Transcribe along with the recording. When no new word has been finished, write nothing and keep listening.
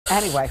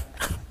Anyway,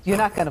 you're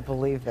not going to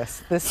believe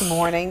this. This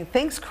morning,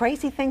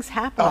 crazy things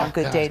happen on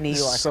Good Day New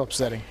York. So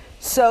upsetting.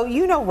 So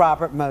you know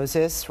Robert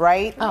Moses,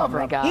 right? Oh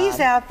my God.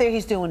 He's out there,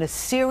 he's doing a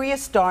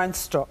serious darn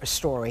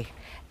story.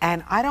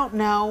 And I don't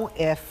know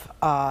if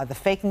the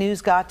fake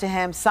news got to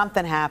him,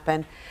 something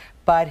happened,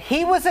 but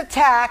he was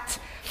attacked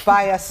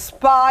by a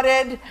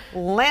spotted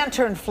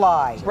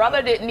lanternfly.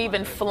 Brother didn't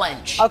even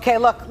flinch. Okay,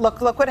 look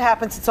what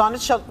happens. It's on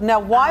his shoulder.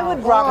 Now, why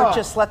would Robert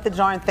just let the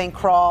darn thing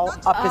crawl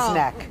up his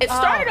neck? It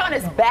started on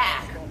his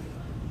back,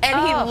 and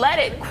he let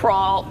it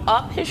crawl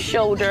up his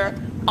shoulder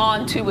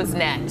onto his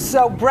neck.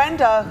 So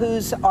Brenda,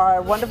 who's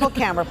our wonderful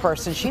camera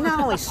person, she not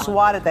only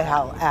swatted the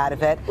hell out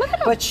of it,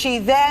 but she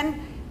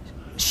then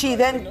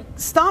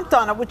stomped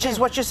on it, which is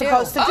what you're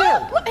supposed to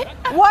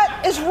do.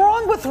 What is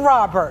wrong with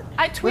Robert?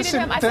 I tweeted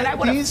him. I said I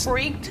would have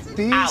freaked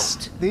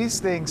out.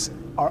 These things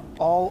are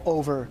all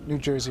over New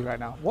Jersey right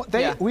now.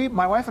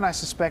 My wife and I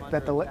suspect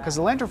that because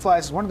the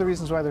lanternflies, one of the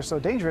reasons why they're so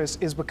dangerous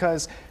is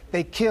because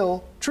they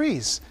kill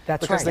trees.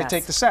 That's because right. they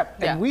take the sap.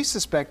 Yeah. And we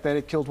suspect that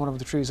it killed one of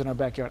the trees in our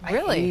backyard.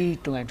 Really? I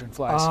hate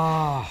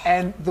lanternflies.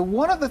 And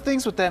one of the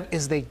things with them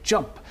is they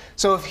jump.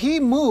 So if he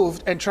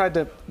moved and tried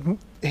to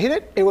hit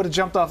it, it would have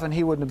jumped off and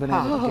he wouldn't have been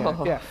able to get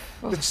it.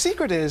 Yeah. The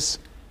secret is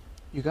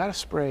you got to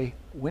spray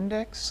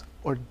Windex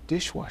or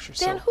dishwasher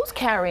soap. Dan, who's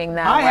carrying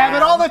that I have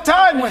it all the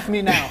time with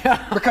me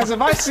now. Because if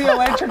I see a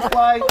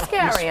lanternfly,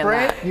 you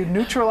spray it, you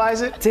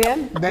neutralize it,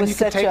 Dan then you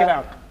can take it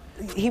out.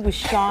 He was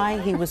shy,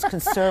 he was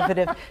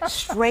conservative,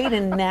 straight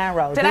and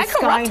narrow. Did I this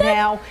guy corrupt him?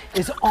 now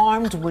is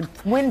armed with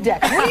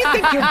Windex. What do you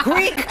think, you're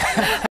Greek?